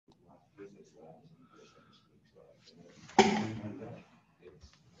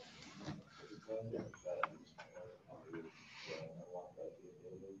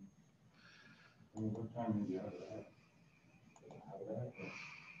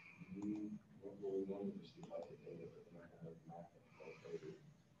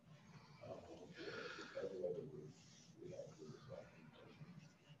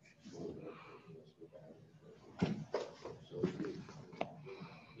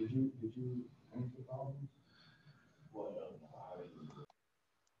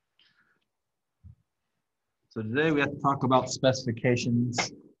So today we have to talk about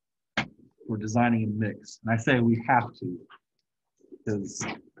specifications for designing a mix. And I say we have to because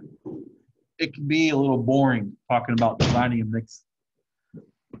it can be a little boring talking about designing a mix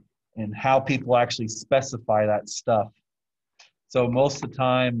and how people actually specify that stuff. So most of the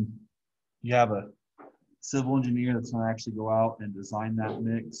time you have a civil engineer that's going to actually go out and design that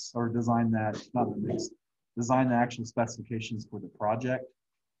mix or design that, not the mix, design the actual specifications for the project.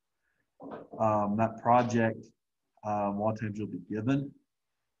 That project, a lot of times you'll be given,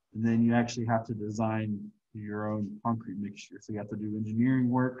 and then you actually have to design your own concrete mixture. So you have to do engineering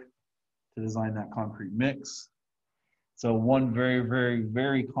work to design that concrete mix. So one very, very,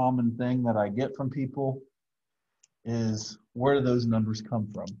 very common thing that I get from people is, where do those numbers come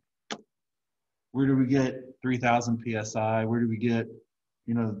from? Where do we get 3,000 PSI? Where do we get,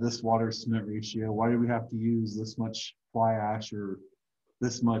 this water cement ratio? Why do we have to use this much fly ash or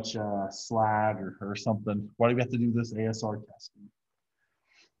this much slag or something? Why do we have to do this ASR testing?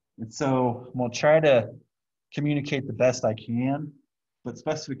 And so I'm gonna try to communicate the best I can, but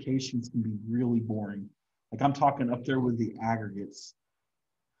specifications can be really boring. Like I'm talking up there with the aggregates,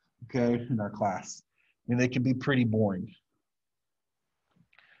 okay, in our class. I mean, they can be pretty boring.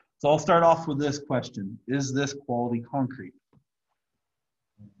 So I'll start off with this question. Is this quality concrete?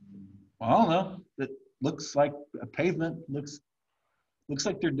 Well, I don't know. It looks like a pavement, looks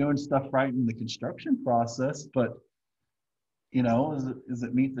like they're doing stuff right in the construction process, but does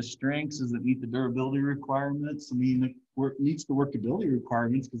it meet the strengths? Does it meet the durability requirements? I mean, it meets the workability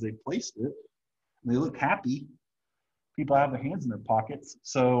requirements because they placed it. And they look happy. People have their hands in their pockets.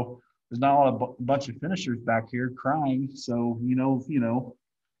 So there's not a bunch of finishers back here crying. So,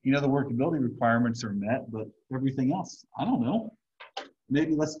 the workability requirements are met, but everything else, I don't know.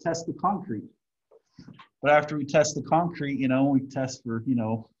 Maybe let's test the concrete. But after we test the concrete, we test for,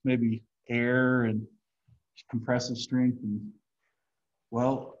 maybe air and compressive strength. And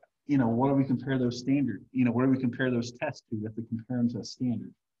well, what do we compare those standards? What do we compare those tests to? We have to compare them to a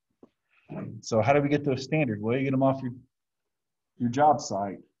standard. So how do we get those standards? Well, you get them off your job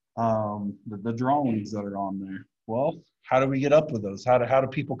site, the drawings that are on there. Well, how do we get up with those? How do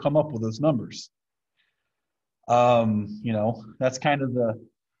people come up with those numbers? That's kind of the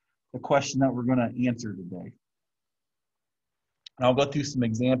question that we're going to answer today. And I'll go through some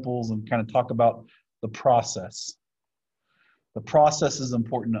examples and kind of talk about the process. The process is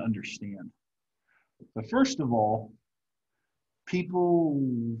important to understand. But first of all, people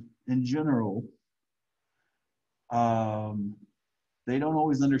in general, they don't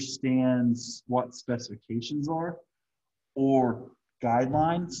always understand what specifications are or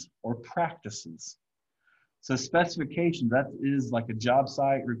guidelines or practices. So specification, that is like a job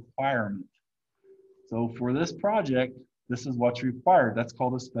site requirement. So for this project, this is what's required. That's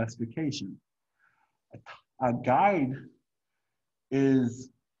called a specification. A guide is,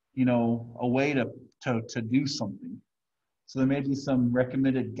 a way to do something. So there may be some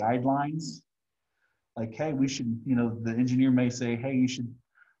recommended guidelines, like, hey, we should, the engineer may say, hey, you should,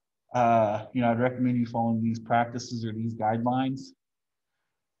 I'd recommend you following these practices or these guidelines.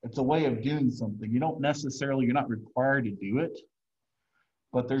 It's a way of doing something. You're not required to do it,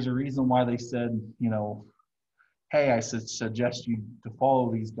 but there's a reason why they said, hey, I suggest you to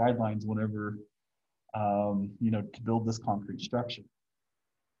follow these guidelines whenever, to build this concrete structure.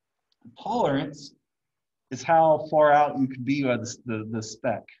 Tolerance is how far out you can be by the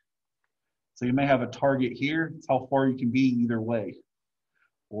spec. So you may have a target here. It's how far you can be either way,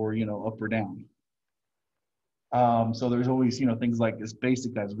 or, up or down. So there's always, things like as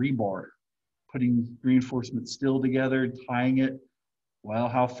basic as rebar, putting reinforcement steel together, tying it. Well,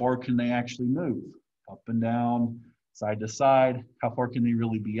 how far can they actually move? Up and down, side to side. How far can they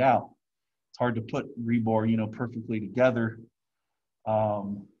really be out? It's hard to put rebar, perfectly together,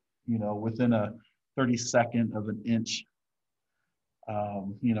 within a 32nd of an inch,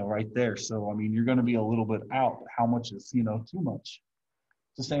 right there. So, I mean, you're going to be a little bit out. How much is, too much?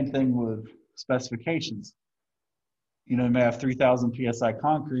 It's the same thing with specifications. You may have 3,000 PSI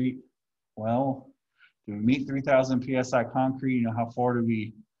concrete. Well, do we meet 3,000 PSI concrete? How far do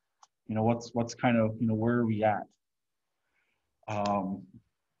we what's kind of, where are we at? Um,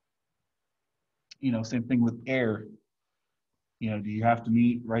 same thing with air. Do you have to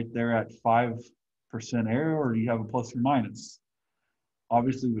meet right there at 5% air, or do you have a plus or minus?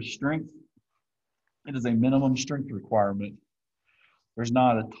 Obviously, with strength, it is a minimum strength requirement. There's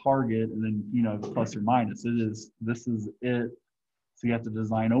not a target and then, plus or minus. This is it. So you have to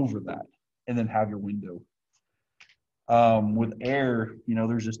design over that and then have your window. With air,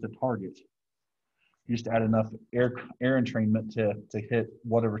 there's just a target. You just add enough air entrainment to hit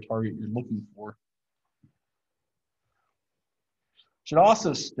whatever target you're looking for. Should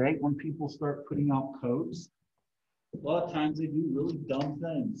also state, when people start putting out codes, a lot of times they do really dumb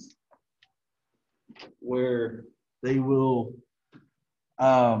things where they will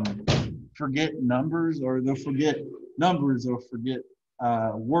forget numbers, or they'll forget numbers, or forget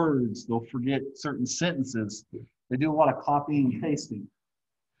words, they'll forget certain sentences. They do a lot of copying and pasting.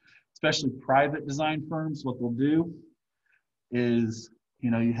 Especially private design firms, what they'll do is,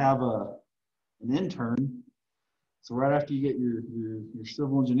 you have an intern. So right after you get your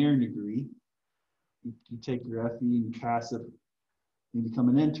civil engineering degree, you take your FE and you pass it, you become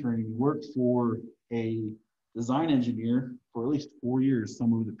an intern, and you work for a design engineer for at least 4 years,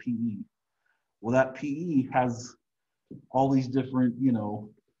 somewhere with a PE. Well, that PE has all these different,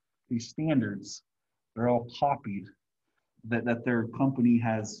 these standards. They're all copied that their company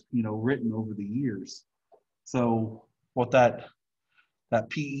has, written over the years. So what that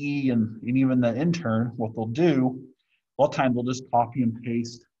PE and even the intern, what they'll do, a lot of times they'll just copy and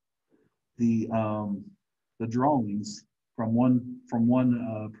paste the drawings from one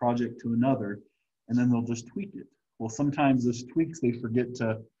project to another, and then they'll just tweak it. Well, sometimes those tweaks, they forget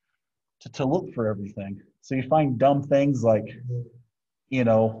to look for everything. So you find dumb things like,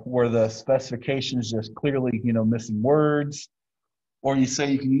 where the specification is just clearly, missing words, or you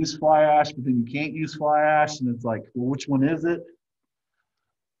say you can use fly ash, but then you can't use fly ash, and it's like, well, which one is it?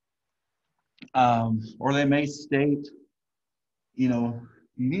 Or they may state, you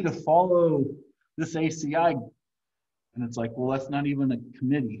need to follow this ACI, and it's like, well, that's not even a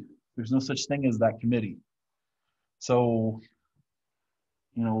committee. There's no such thing as that committee. So,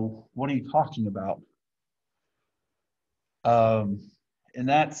 what are you talking about? And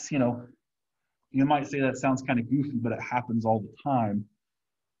that's, you might say that sounds kind of goofy, but it happens all the time.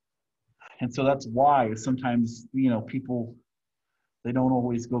 And so that's why sometimes, people, they don't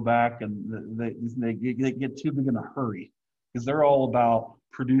always go back, and they get too big in a hurry, because they're all about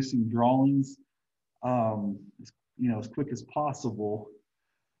producing drawings, as quick as possible,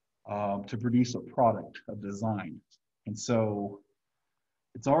 to produce a product, a design. And so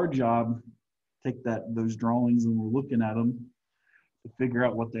it's our job to take those drawings, and we're looking at them to figure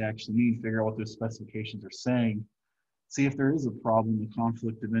out what they actually mean, figure out what those specifications are saying, see if there is a problem, a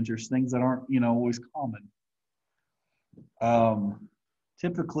conflict of interest, things that aren't, always common.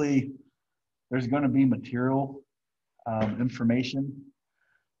 Typically, there's going to be material information,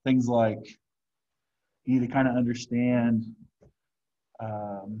 things like you need to kind of understand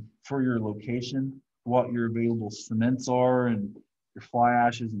for your location what your available cements are, and your fly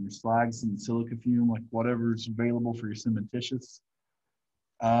ashes and your slags and silica fume, like whatever's available for your cementitious.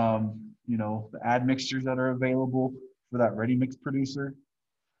 The admixtures that are available for that ready mix producer.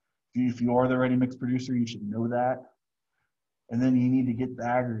 If you are the ready mix producer, you should know that. And then you need to get the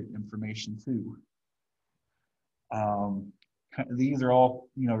aggregate information too. These are all,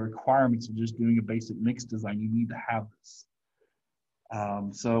 requirements of just doing a basic mix design. You need to have this.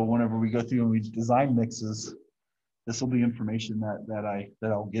 So whenever we go through and we design mixes, this will be information that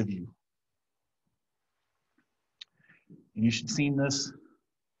I'll give you. And you should have seen this.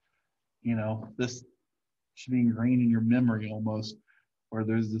 This should be ingrained in your memory almost, where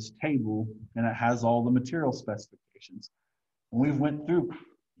there's this table and it has all the material specifications. And we went through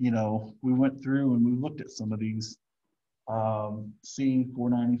and we looked at some of these,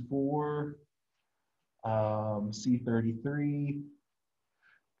 C494, C33.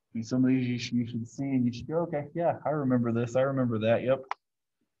 Some of these you should see, and you should go, okay, yeah, I remember this, I remember that, yep.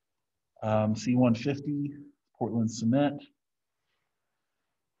 C150, Portland cement.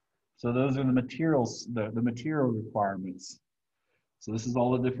 So those are the materials, the material requirements. So this is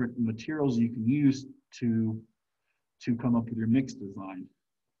all the different materials you can use to come up with your mix design,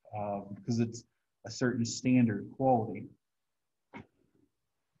 because it's a certain standard quality.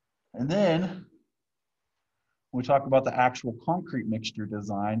 And then when we talk about the actual concrete mixture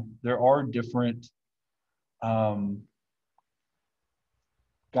design, there are different guidelines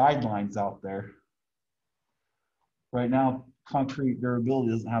out there. Right now, concrete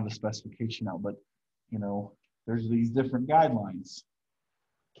durability doesn't have a specification out, but there's these different guidelines.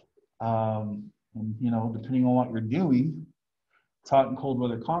 And, you know, depending on what you're doing, it's hot and cold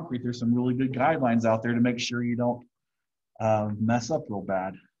weather concrete, there's some really good guidelines out there to make sure you don't mess up real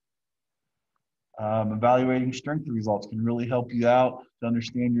bad. Evaluating strength results can really help you out to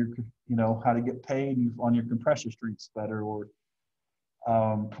understand your, you know, how to get paid on your compressor strengths better, or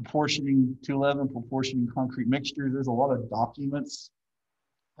proportioning 211, proportioning concrete mixtures. There's a lot of documents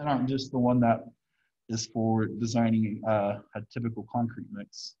that aren't just the one that is for designing a typical concrete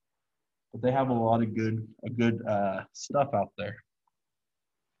mix, but they have a lot of good stuff out there.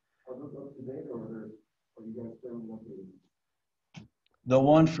 Are those up to date, or are you guys still looking? The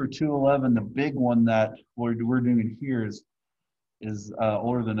one for 211, the big one that we're doing here is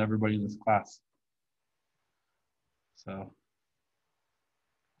older than everybody in this class. So,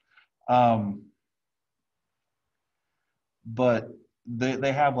 but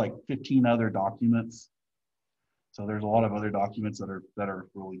they have like 15 other documents. So there's a lot of other documents that are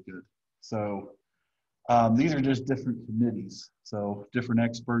really good. So these are just different committees. So different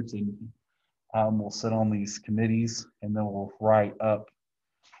experts and will sit on these committees, and then we'll write up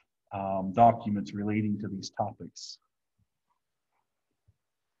documents relating to these topics.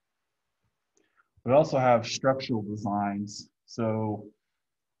 We also have structural designs. So,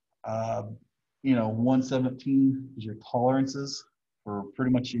 you know, 117 is your tolerances for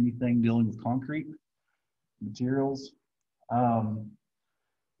pretty much anything dealing with concrete materials.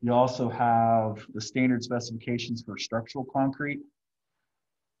 You also have the standard specifications for structural concrete.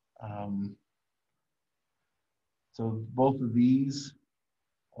 So both of these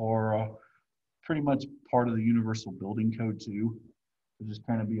are pretty much part of the Universal Building Code too. So just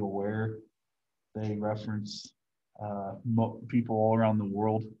kind of be aware. They reference people all around the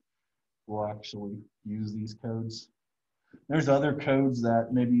world will actually use these codes. There's other codes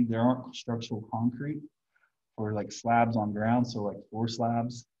that maybe there aren't structural concrete, or like slabs on ground, so like floor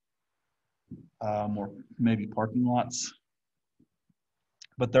slabs, or maybe parking lots.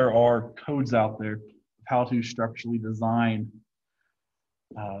 But there are codes out there of how to structurally design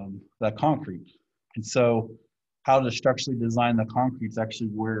that concrete. And so how to structurally design the concrete is actually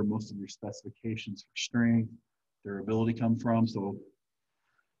where most of your specifications for strength, durability come from. So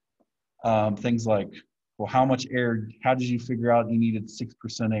things like, well, how much air, how did you figure out you needed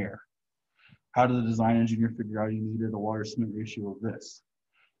 6% air? How did the design engineer figure out you needed a water cement ratio of this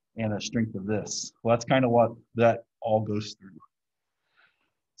and a strength of this? Well, that's kind of what that all goes through.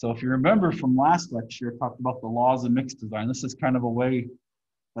 So if you remember from last lecture, I talked about the laws of mixed design. This is kind of a way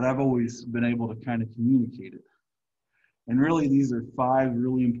that I've always been able to kind of communicate it. And really, these are 5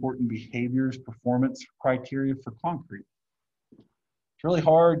 really important behaviors, performance criteria for concrete. It's really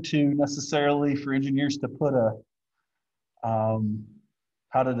hard to necessarily for engineers to put a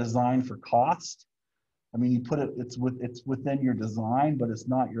how to design for cost. I mean, you put it, it's within your design, but it's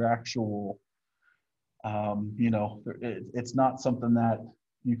not your actual, you know, it's not something that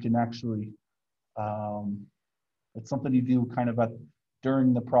you can actually, it's something you do kind of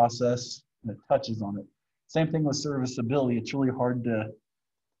during the process, and it touches on it. Same thing with serviceability. It's really hard to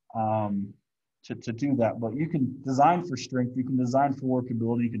do that, but you can design for strength, you can design for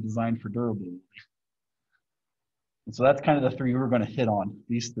workability, you can design for durability. And so that's kind of the 3 we're going to hit on,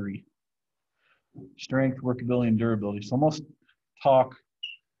 these 3. Strength, workability, and durability. So almost talk,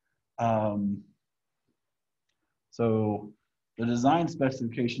 so the design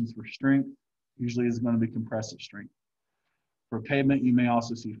specifications for strength usually is going to be compressive strength. For pavement, you may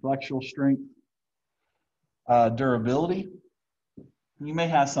also see flexural strength. Durability, you may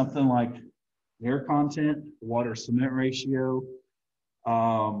have something like air content, water cement ratio,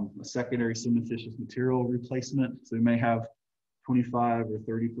 a secondary cementitious material replacement. So you may have 25 or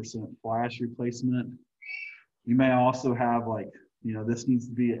 30% flash replacement. You may also have, like, you know, this needs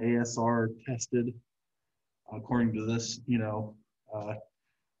to be ASR tested according to this, you know,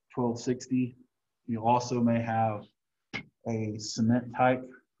 1260. You also may have a cement type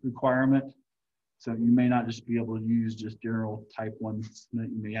requirement. So you may not just be able to use just general type 1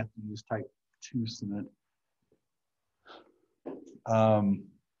 cement. You may have to use type 2 cement.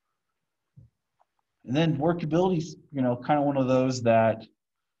 And then workability is, you know, kind of one of those that,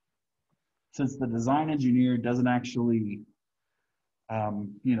 since the design engineer doesn't actually,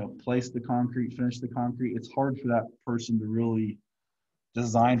 you know, place the concrete, finish the concrete, it's hard for that person to really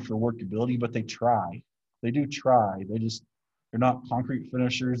design for workability, but they try. They do try. They're not concrete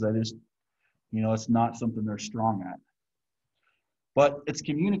finishers. They just, you know, it's not something they're strong at. But it's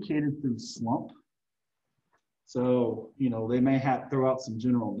communicated through slump. So, you know, they may throw out some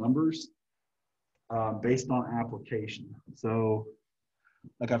general numbers based on application. So,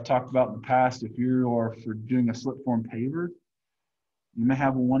 like I've talked about in the past, if you are for doing a slip form paver, You may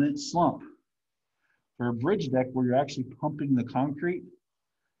have a 1-inch slump. For a bridge deck where you're actually pumping the concrete,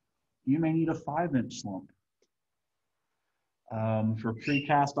 you may need a 5-inch slump. For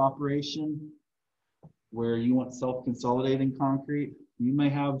precast operation, where you want self-consolidating concrete, it may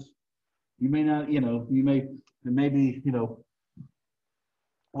be,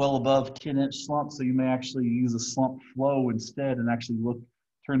 well above 10-inch slump, so you may actually use a slump flow instead and actually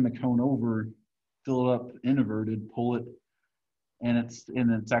turn the cone over, fill it up inverted, pull it, and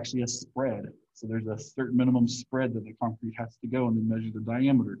it's actually a spread. So there's a certain minimum spread that the concrete has to go, and then measure the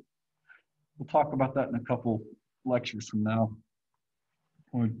diameter. We'll talk about that in a couple lectures from now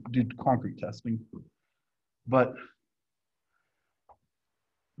when we do concrete testing. But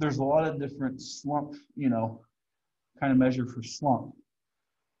there's a lot of different slump, kind of measure for slump.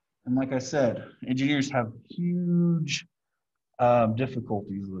 And like I said, engineers have huge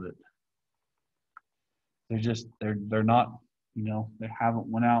difficulties with it. They're not, they haven't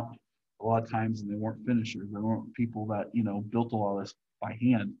went out a lot of times, and they weren't finishers. They weren't people that, built a lot of this by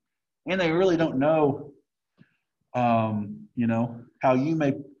hand. And they really don't know, how you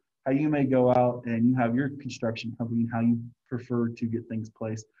may go out and you have your construction company, how you prefer to get things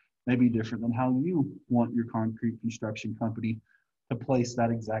placed may be different than how you want your concrete construction company to place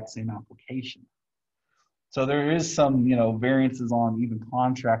that exact same application. So there is some, variances on even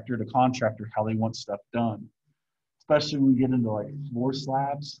contractor to contractor, how they want stuff done, especially when we get into like floor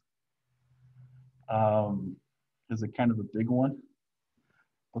slabs. Is a kind of a big one.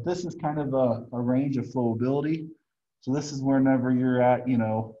 But this is kind of a range of flowability. So this is whenever you're at, you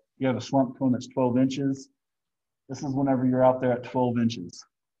have a slump cone that's 12 inches. This is whenever you're out there at 12 inches,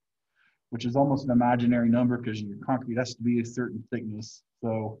 which is almost an imaginary number because your concrete has to be a certain thickness.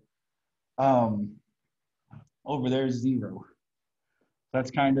 So over there is 0.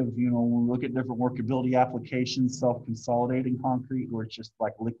 That's kind of, when we look at different workability applications, self-consolidating concrete, where it's just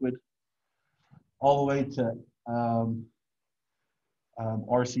like liquid, all the way to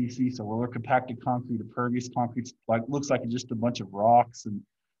RCC, so roller compacted concrete, impervious concrete, looks like just a bunch of rocks and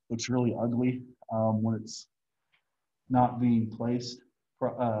looks really ugly when it's not being placed.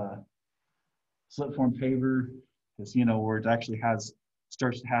 Slip form paver is, where it actually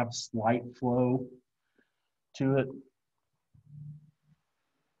starts to have slight flow to it.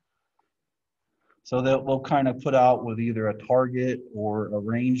 So they'll kind of put out with either a target or a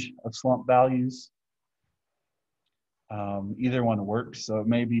range of slump values. Either one works. So it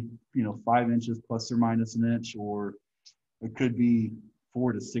may be, 5 inches plus or minus an inch, or it could be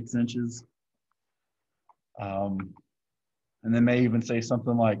 4 to 6 inches. And they may even say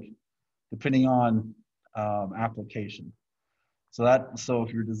something like, depending on application. So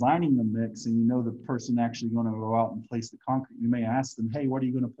if you're designing the mix and the person actually going to go out and place the concrete, you may ask them, hey, what are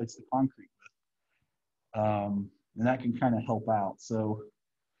you going to place the concrete with? And that can kind of help out. So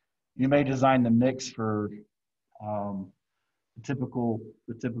you may design the mix for the typical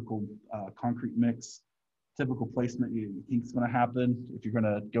concrete mix, typical placement you think is going to happen if you're going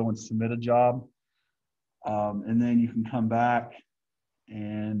to go and submit a job. And then you can come back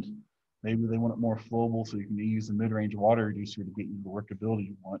and maybe they want it more flowable, so you can use a mid-range water reducer to get you the workability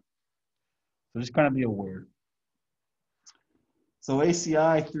you want. So just kind of be aware. So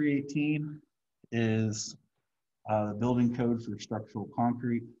ACI 318 is the building code for structural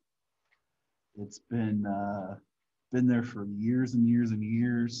concrete. It's been there for years and years and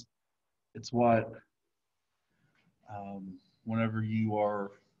years. It's what whenever you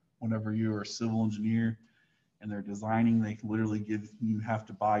are a civil engineer and they're designing, they literally you have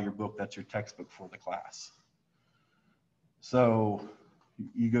to buy your book. That's your textbook for the class. So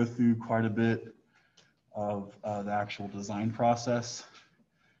you go through quite a bit of the actual design process.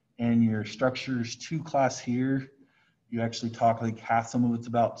 And your structures 2 class here, you actually talk like some of it's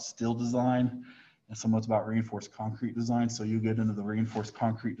about steel design and some of it's about reinforced concrete design. So you get into the reinforced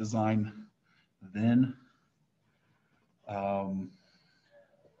concrete design then.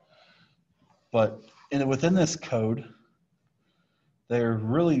 But within this code, they're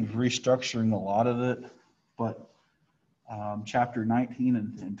really restructuring a lot of it. But chapter 19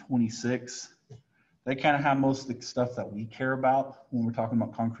 and 26, they kind of have most of the stuff that we care about when we're talking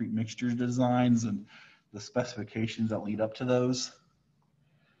about concrete mixtures designs and the specifications that lead up to those.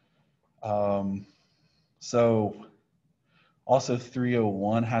 So also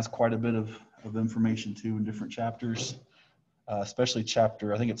 301 has quite a bit of information too in different chapters, especially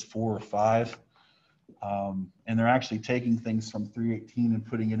chapter, I think it's 4 or 5. And they're actually taking things from 318 and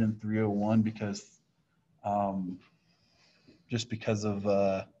putting it in 301 because just because of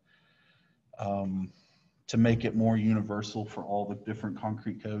to make it more universal for all the different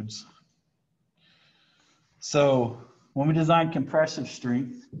concrete codes. So when we design compressive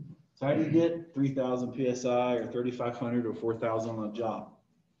strength, so how do you get 3,000 PSI or 3,500 or 4,000 on a job?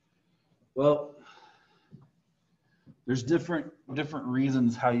 Well, there's different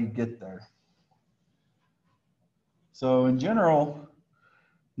reasons how you get there. So in general,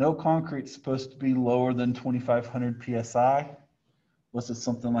 no concrete's supposed to be lower than 2,500 PSI, unless it's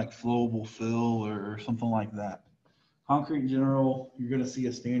something like flowable fill or something like that. Concrete in general, you're going to see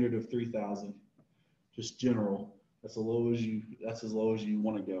a standard of 3,000, just general. That's as low as you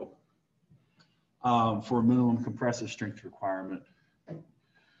want to go for a minimum compressive strength requirement. And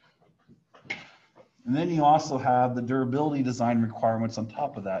then you also have the durability design requirements on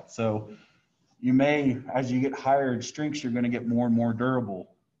top of that. So you may, as you get higher in strengths, you're going to get more and more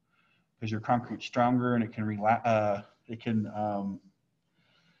durable because your concrete's stronger and it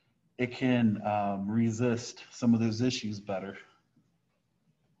can resist some of those issues better.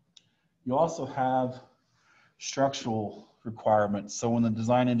 You also have structural requirements. So when the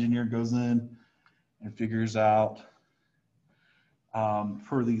design engineer goes in and figures out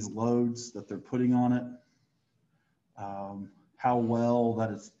for these loads that they're putting on it, how well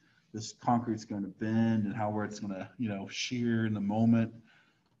that this concrete's going to bend and where it's going to, shear in the moment.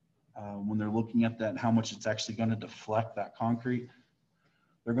 When they're looking at that and how much it's actually going to deflect that concrete,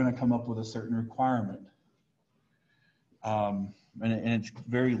 they're going to come up with a certain requirement. And it's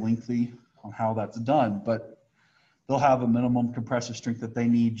very lengthy on how that's done, but they'll have a minimum compressive strength that they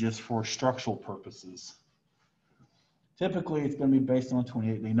need just for structural purposes. Typically, it's going to be based on a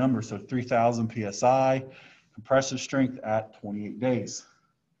 28-day number, so 3,000 PSI, compressive strength at 28 days.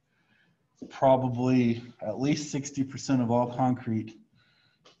 Probably at least 60% of all concrete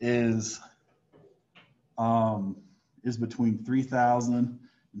is between 3,000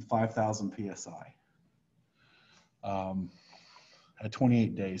 and 5,000 PSI. At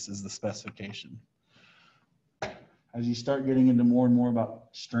 28 days is the specification. As you start getting into more and more about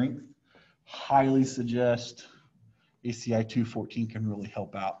strength, highly suggest ACI 214 can really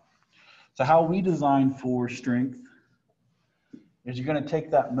help out. So how we design for strength is you're going to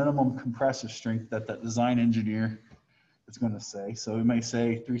take that minimum compressive strength that design engineer is going to say. So we may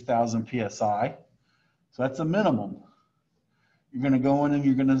say 3,000 PSI. So that's a minimum. You're going to go in and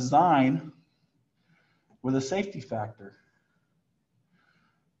you're going to design with a safety factor.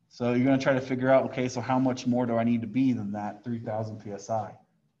 So you're going to try to figure out, okay, so how much more do I need to be than that 3,000 PSI?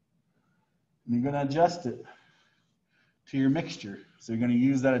 And you're going to adjust it to your mixture. So you're going to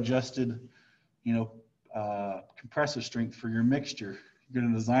use that adjusted, compressive strength for your mixture. You're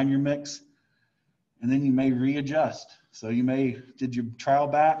going to design your mix, and then you may readjust. So you did your trial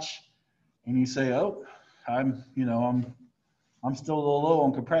batch, and you say, oh, I'm still a little low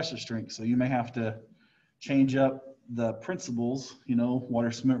on compressive strength. So you may have to change up the principles,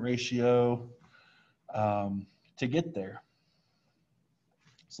 water cement ratio, to get there.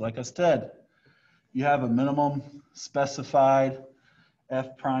 So like I said, you have a minimum specified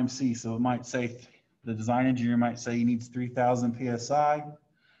F prime C. So it might say, the design engineer might say he needs 3,000 PSI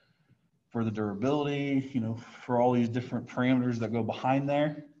for the durability, for all these different parameters that go behind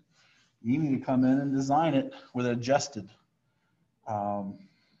there. You need to come in and design it with adjusted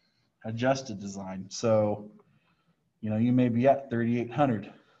design. So, you may be at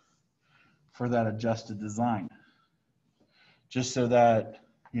 3,800 for that adjusted design, just so that,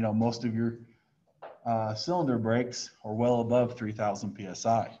 most of your cylinder breaks are well above 3,000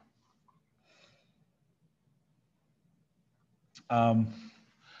 PSI.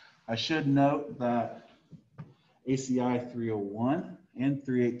 I should note that ACI 301 and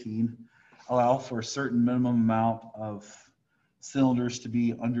 318 allow for a certain minimum amount of cylinders to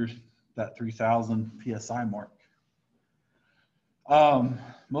be under that 3,000 PSI mark.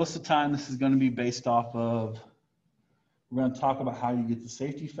 Most of the time, this is going to be based off of, we're going to talk about how you get the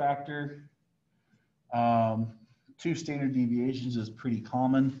safety factor. 2 standard deviations is pretty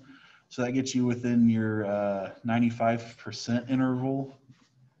common. So that gets you within your 95% interval.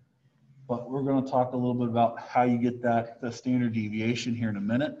 But we're going to talk a little bit about how you get the standard deviation here in a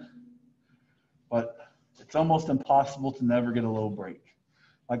minute. But it's almost impossible to never get a low break.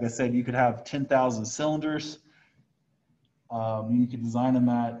 Like I said, you could have 10,000 cylinders. You could design them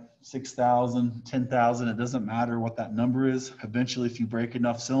at 6,000, 10,000. It doesn't matter what that number is. Eventually, if you break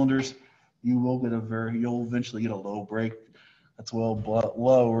enough cylinders, you'll eventually get a low break that's well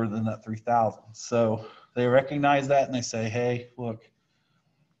lower than that 3,000. So they recognize that and they say, hey, look,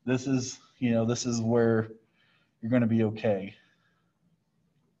 this is where you're going to be okay.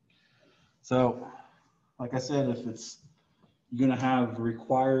 So like I said, if you're going to have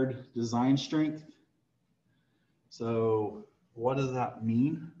required design strength. So what does that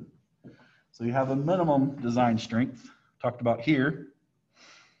mean? So you have a minimum design strength, talked about here,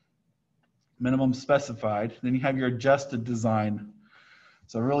 minimum specified. Then you have your adjusted design.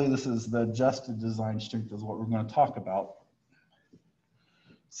 So really this is the adjusted design strength is what we're going to talk about.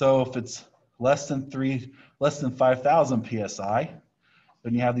 So if it's less than 5,000 PSI,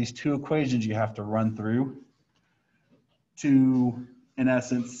 then you have these two equations you have to run through to, in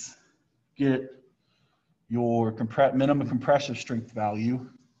essence, get your minimum compressive strength value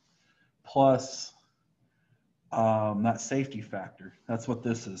plus that safety factor. That's what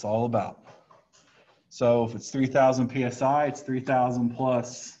this is all about. So if it's 3,000 PSI, it's 3,000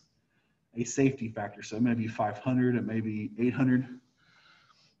 plus a safety factor. So it may be 500, it may be 800.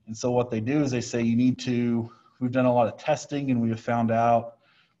 And so what they do is they say you need to, we've done a lot of testing and we have found out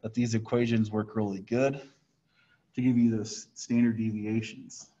that these equations work really good to give you those standard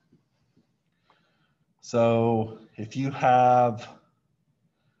deviations. So if you have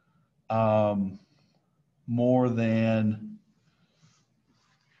more than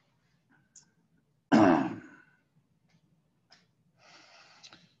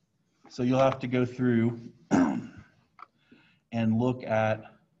so you'll have to go through and look at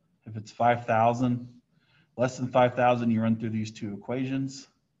if it's 5,000, less than 5,000, you run through these two equations.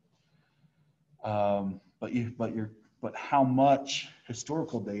 But how much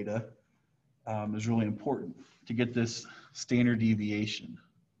historical data is really important to get this standard deviation.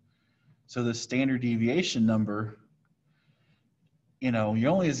 So the standard deviation number, you know,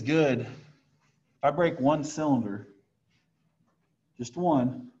 you're only as good, if I break one cylinder, just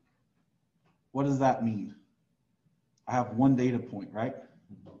one, what does that mean? I have one data point, right?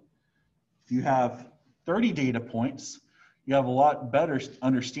 If you have 30 data points, you have a lot better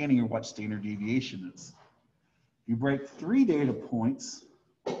understanding of what standard deviation is. If you break 3 data points,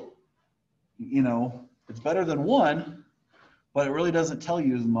 you know, it's better than one, but it really doesn't tell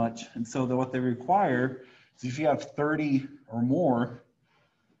you as much. And so what they require is if you have 30 or more,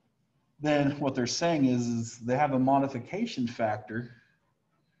 then what they're saying is they have a modification factor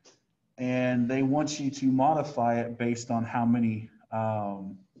and they want you to modify it based on how many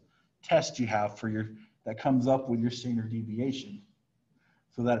tests you have for your, that comes up with your standard deviation.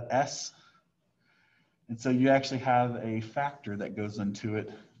 So that S, and so you actually have a factor that goes into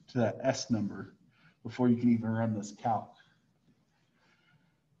it to that S number before you can even run this calc.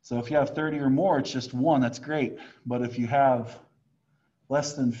 So if you have 30 or more, it's just one, that's great. But if you have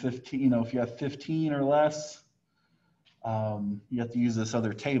less than 15, you know, if you have 15 or less, you have to use this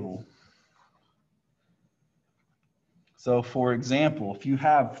other table. So for example, if you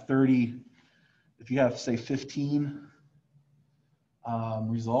have 30, if you have say 15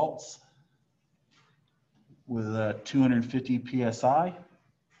 results with 250 PSI,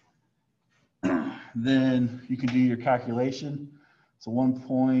 then you can do your calculation. So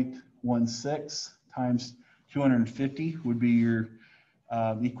 1.16 times 250 would be your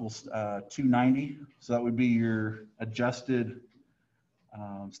equals 290. So that would be your adjusted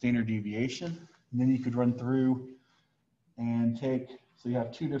standard deviation. And then you could run through and take, so you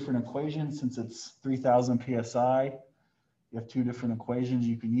have two different equations. Since it's 3,000 PSI, you have two different equations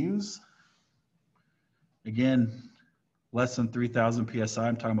you can use. Again, less than 3,000 PSI,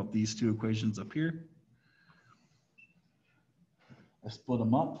 I'm talking about these two equations up here. I split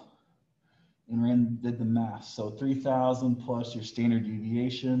them up and did the math. So 3,000 plus your standard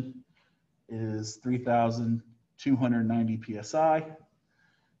deviation is 3,290 PSI.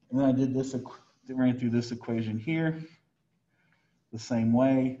 And then I did this, ran through this equation here the same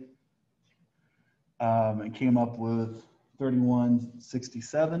way. It came up with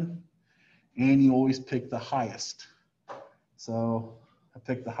 3167, and you always pick the highest. So I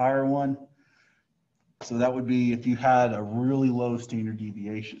picked the higher one. So that would be if you had a really low standard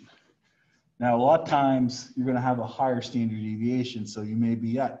deviation. Now, a lot of times you're going to have a higher standard deviation, so you may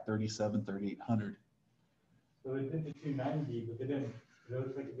be at 3,800. So they did the 290, but they didn't, it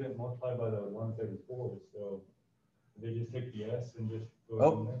looks like it didn't multiply by the 134, so they just take the S and just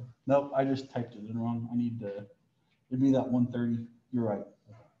go in there? Nope, I just typed it in wrong. I need to, it'd be that 130, you're right.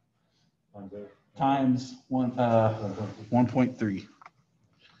 Times 1.3.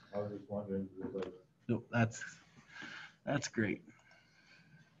 I was just wondering, like, Nope, that's great.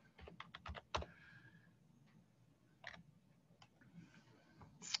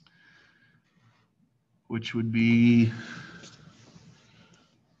 Which would be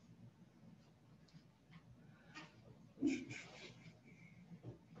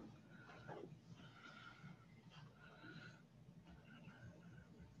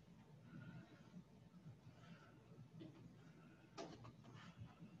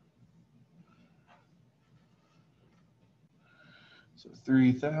so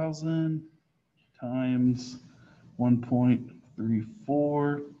 3,000 times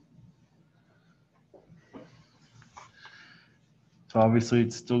 1.34. So obviously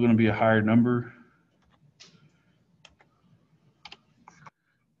it's still going to be a higher number.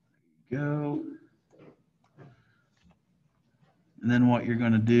 Go. And then what you're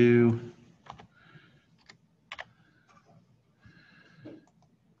going to do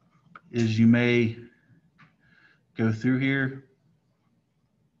is you may go through here.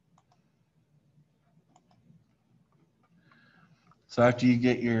 So after you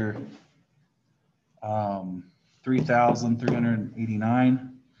get your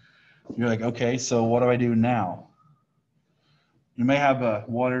 3,389, you're like, okay, so what do I do now? You may have a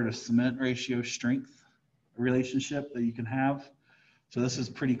water to cement ratio strength relationship that you can have. So this is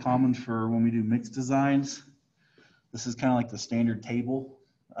pretty common for when we do mixed designs. This is kind of like the standard table,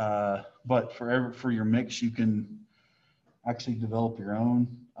 but for your mix, you can actually develop your own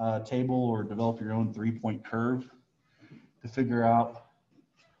table or develop your own 3-point curve to figure out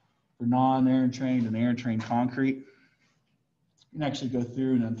for non-air entrained and air entrained concrete. You can actually go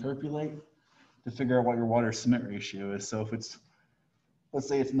through and interpolate to figure out what your water cement ratio is. So if it's, let's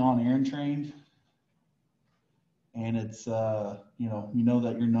say it's non-air entrained, and it's you know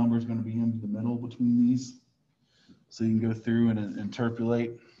that your number is going to be in the middle between these, so you can go through and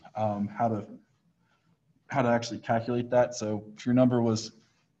interpolate how to actually calculate that. So if your number was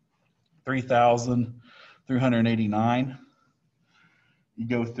 3,389, you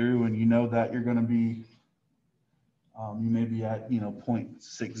go through and you know that you're going to be you may be at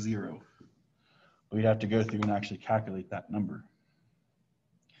 0.60, but you'd have to go through and actually calculate that number.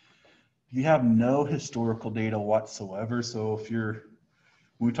 If you have no historical data whatsoever, so if when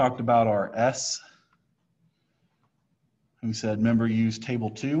we talked about our S, we said, remember, use table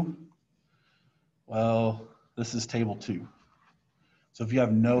 2. Well, this is table 2. So if you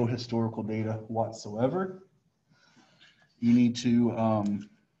have no historical data whatsoever, you need to,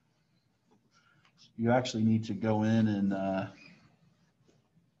 you actually need to go in and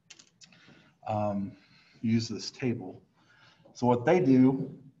use this table. So what they do,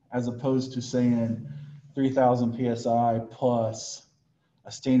 as opposed to saying 3,000 PSI plus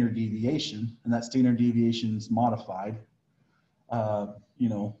a standard deviation, and that standard deviation is modified,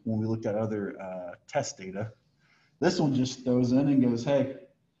 when we looked at other test data, this one just throws in and goes, hey,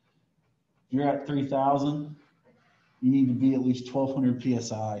 you're at 3,000, you need to be at least 1,200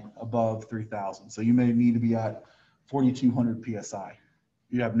 PSI above 3,000. So you may need to be at 4,200 PSI.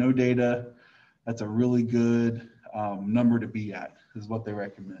 You have no data. That's a really good number to be at, is what they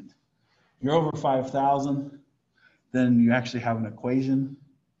recommend. You're over 5,000, then you actually have an equation.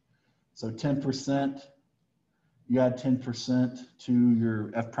 So 10%, you add 10% to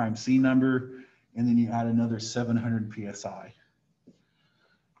your F prime C number, and then you add another 700 PSI.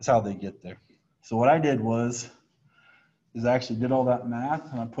 That's how they get there. So what I did is I actually did all that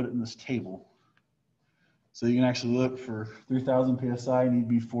math and I put it in this table. So you can actually look for 3,000 PSI, you need to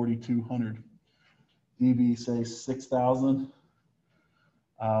be 4,200. You need to be, say, 6,000.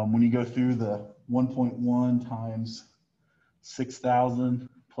 When you go through the 1.1 times 6,000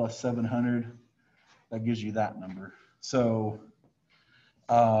 plus 700, that gives you that number. So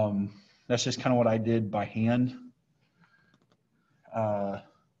that's just kind of what I did by hand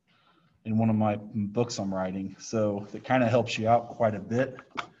in one of my books I'm writing. So it kind of helps you out quite a bit.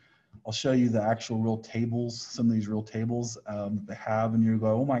 I'll show you the actual real tables, some of these real tables that they have, and you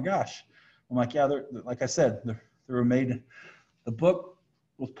go, oh my gosh. I'm like, yeah, they're, like I said, they were made, the book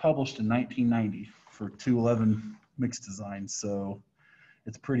was published in 1990 for 211 mixed designs. So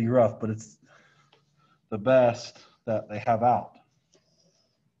it's pretty rough, but it's the best that they have out.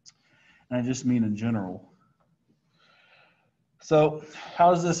 And I just mean in general. So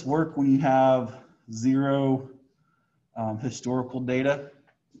how does this work when you have zero historical data?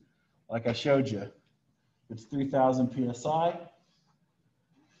 Like I showed you, it's 3,000 PSI.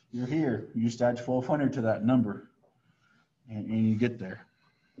 You're here. You just add 1,200 to that number, and you get there.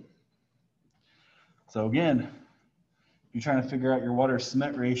 So again, if you're trying to figure out your water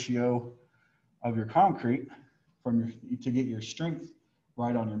cement ratio of your concrete to get your strength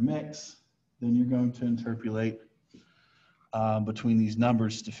right on your mix, then you're going to interpolate between these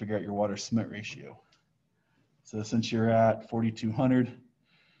numbers to figure out your water cement ratio. So since you're at 4,200,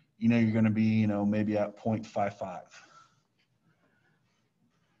 you're going to be, maybe at 0.55.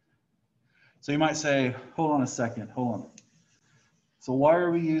 So you might say, hold on a second, hold on. So why are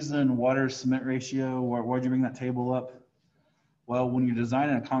we using water cement ratio? Why'd you bring that table up? Well, when you're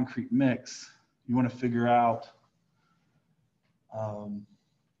designing a concrete mix, you want to figure out,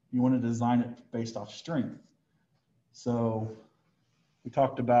 you want to design it based off strength. So we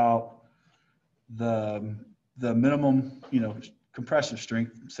talked about the the minimum, compressive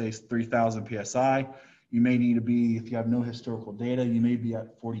strength, say 3,000 PSI. You may need to be, if you have no historical data, you may be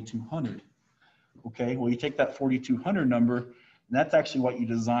at 4,200. Okay, well, you take that 4,200 number, and that's actually what you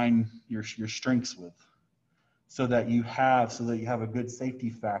design your strengths with, so that you have a good safety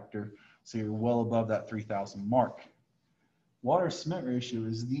factor, so you're well above that 3,000 mark. Water cement ratio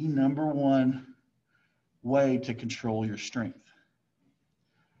is the #1 way to control your strength.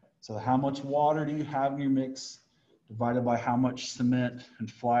 So how much water do you have in your mix divided by how much cement and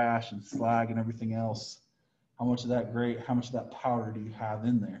fly ash and slag and everything else, how much of that powder do you have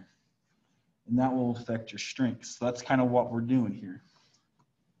in there? And that will affect your strength. So that's kind of what we're doing here.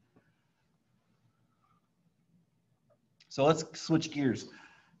 So let's switch gears.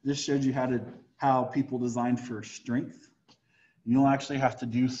 This showed you how people design for strength. You'll actually have to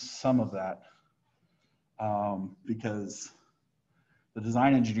do some of that because the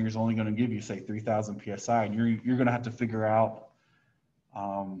design engineer is only going to give you, say, 3,000 PSI, and you're going to have to figure out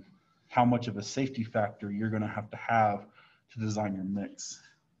how much of a safety factor you're going to have to design your mix.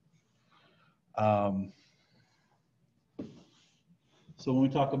 So when we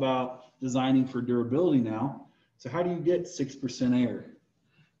talk about designing for durability now, so how do you get 6% air?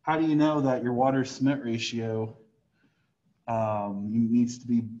 How do you know that your water cement ratio needs to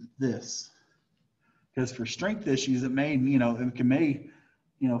be this? Because for strength issues, for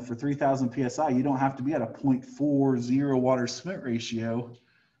 3,000 PSI, you don't have to be at a 0.40 water cement ratio,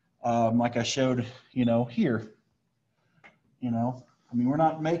 like I showed, here. We're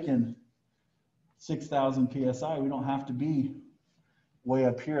not making 6,000 PSI. We don't have to be way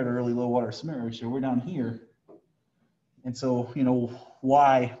up here at a really low water cement ratio. We're down here. And so,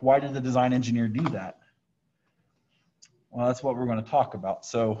 why did the design engineer do that? Well, that's what we're going to talk about.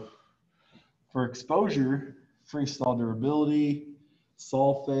 So for exposure, freestall durability,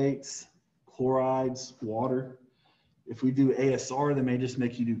 sulfates, chlorides, water. If we do ASR, they may just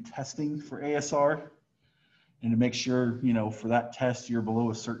make you do testing for ASR and to make sure, for that test, you're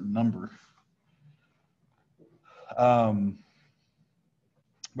below a certain number. But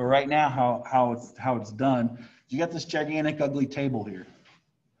right now, how it's done, you got this gigantic, ugly table here.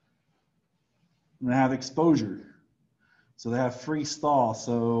 And they have exposure. So they have freestall.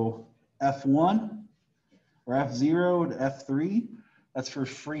 So F1 or F0 to F3, that's for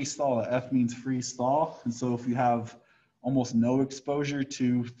freestall. F means freestall. And so if you have almost no exposure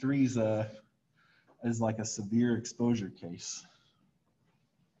to 3 is like a severe exposure case.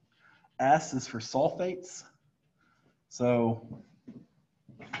 S is for sulfates. So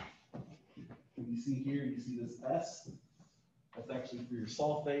you see here, you see this S. That's actually for your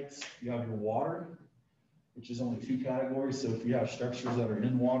sulfates. You have your water, which is only 2 categories. So if you have structures that are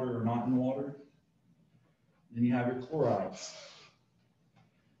in water or not in water, then you have your chlorides.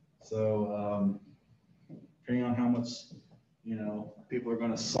 So depending on how much, people are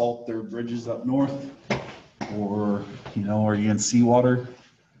going to salt their bridges up north, or, are you in seawater?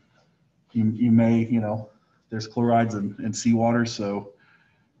 You may, there's chlorides in seawater, so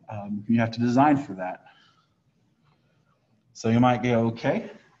you have to design for that. So you might go, okay,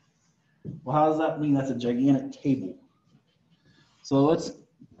 well, how does that mean that's a gigantic table? So let's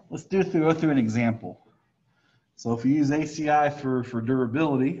go through an example. So if we use ACI for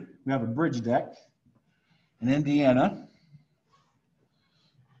durability, we have a bridge deck in Indiana.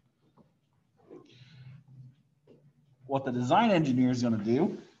 What the design engineer is going to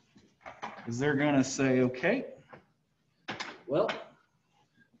do is they're going to say, okay, well,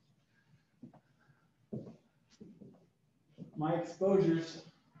 my exposures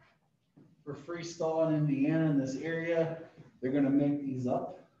for freestall in Indiana in this area, they're going to make these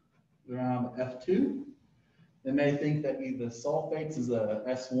up. They're on F2. They may think that the sulfates is a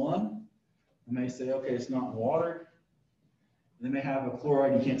S1. They may say, okay, it's not water. They may have a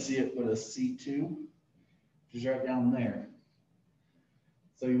chloride, you can't see it, but a C2, which is right down there.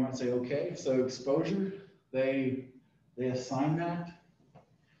 So you might say, okay, so exposure, they assign that.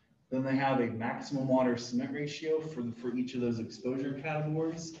 Then they have a maximum water cement ratio for each of those exposure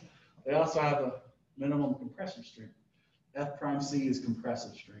categories. They also have a minimum compressive strength. F prime C is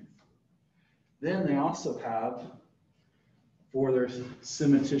compressive strength. Then they also have for their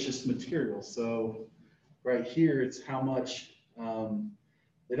cementitious material. So right here, it's how much,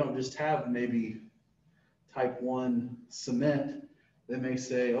 they don't just have maybe type 1 cement. They may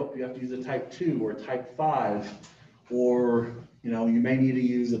say, oh, you have to use a type 2 or type 5, or you may need to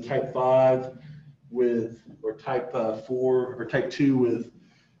use a type 5 or type 4 or type 2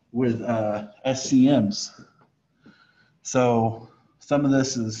 with SCMs. So some of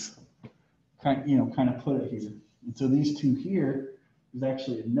this is kind of put it here. And so these two here is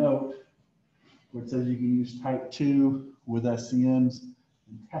actually a note where it says you can use type 2 with SCMs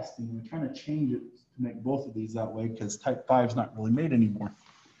and testing. We're trying to change it to make both of these that way because type 5 is not really made anymore.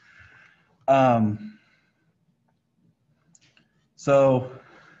 So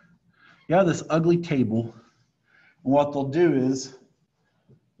you have this ugly table, and what they'll do is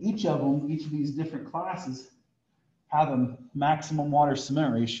each of these different classes have a maximum water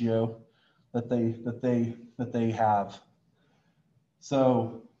cement ratio that they have.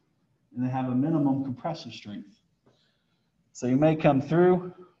 So, and they have a minimum compressor strength. So you may come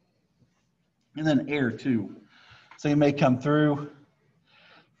through, and then air too. So you may come through.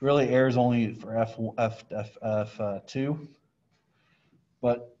 Really, air is only for F2.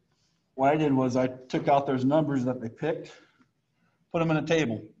 But what I did was I took out those numbers that they picked, put them in a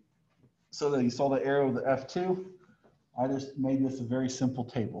table. So that you saw the arrow of the F2, I just made this a very simple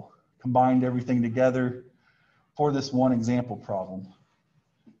table. Combined everything together for this one example problem.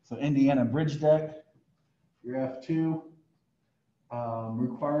 So Indiana bridge deck, your F2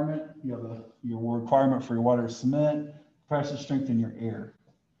 requirement, you have your requirement for your water cement, pressure strength in your air,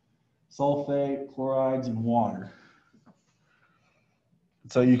 sulfate, chlorides, and water.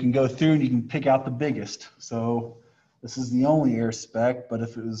 So you can go through and you can pick out the biggest. So this is the only air spec, but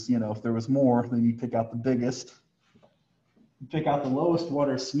if it was, if there was more, then you pick out the biggest. You pick out the lowest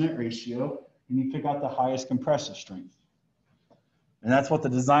water cement ratio, and you pick out the highest compressor strength. And that's what the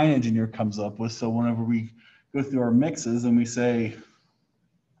design engineer comes up with. So whenever we go through our mixes and we say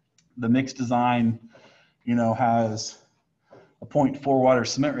the mix design, has a 0.4 water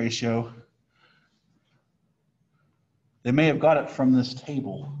cement ratio, they may have got it from this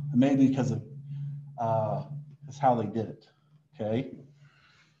table. It may be because of that's how they did it. Okay.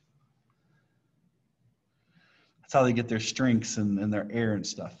 That's how they get their strengths and their air and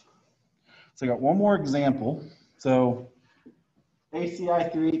stuff. So I got one more example. So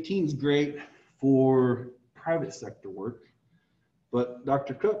ACI 318 is great for private sector work, but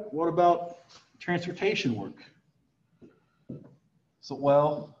Dr. Cook, what about transportation work?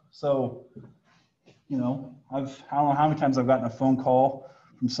 So, I don't know how many times I've gotten a phone call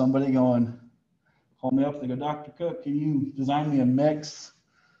from somebody call me up, they go, Dr. Cook, can you design me a mix,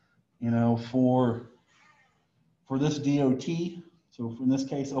 for this DOT? So in this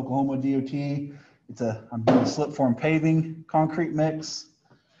case, Oklahoma DOT, I'm doing a slip form paving concrete mix.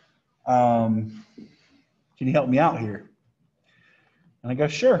 Can you help me out here? And I go,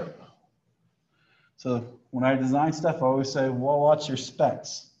 sure. So when I design stuff, I always say, well, what's your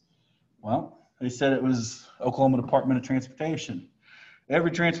specs? Well, they said it was Oklahoma Department of Transportation.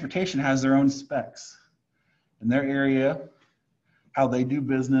 Every transportation has their own specs in their area, how they do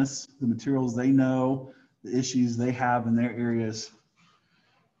business, the materials they know, the issues they have in their areas,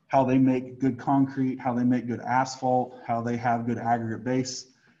 how they make good concrete, how they make good asphalt, how they have good aggregate base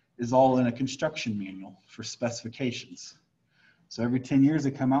is all in a construction manual for specifications. So every 10 years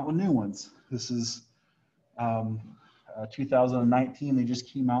they come out with new ones. This is 2019, they just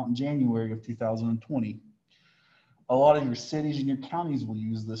came out in January of 2020. A lot of your cities and your counties will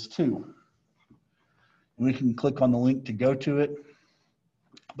use this too. And we can click on the link to go to it.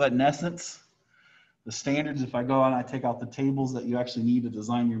 But in essence, the standards, if I go out and I take out the tables that you actually need to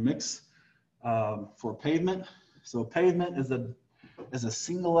design your mix for pavement. So pavement is a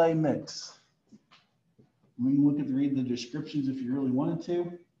single A mix. We can read the descriptions if you really wanted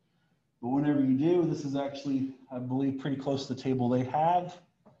to. But whenever you do, this is actually, I believe, pretty close to the table they have.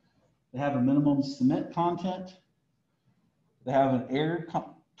 They have a minimum cement content. They have an air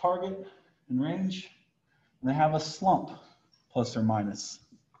target and range. And they have a slump, plus or minus.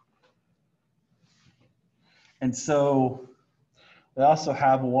 And so they also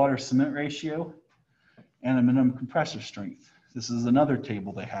have a water cement ratio and a minimum compressor strength. This is another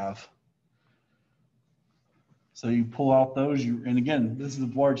table they have. So you pull out those, and again, this is a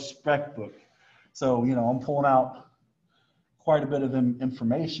large spec book. So, I'm pulling out quite a bit of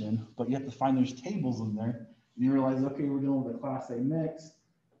information, but you have to find those tables in there. And you realize, okay, we're dealing with a Class A mix,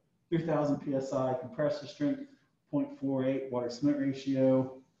 3,000 PSI compressor strength, 0.48 water cement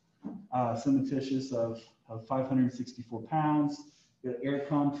ratio, cementitious of 564 pounds, got air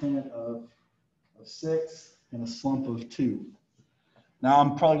content of 6, and a slump of 2. Now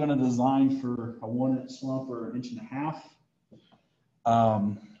I'm probably going to design for a 1-inch slump or 1.5 inches.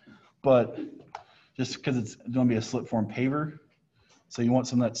 But just because it's going to be a slip form paver, so you want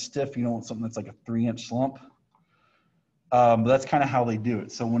something that's stiff, you don't want something that's like a 3-inch slump. But that's kind of how they do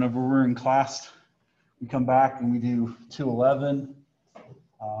it. So whenever we're in class, we come back and we do 211,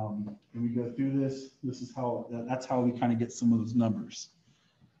 and we go through this. This is that's how we kind of get some of those numbers.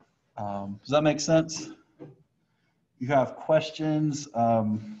 Does that make sense? You have questions?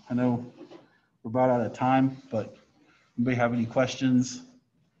 I know we're about out of time, but anybody have any questions?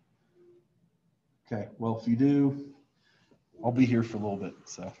 Okay, well, if you do, I'll be here for a little bit,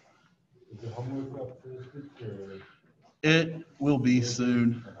 so. Is the homework up for this week or? It will be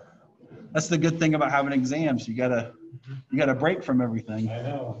soon. That's the good thing about having exams. You gotta break from everything. I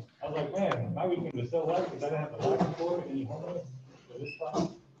know. I was like, man, my weekend was so light because I didn't have to work for any homework for this class.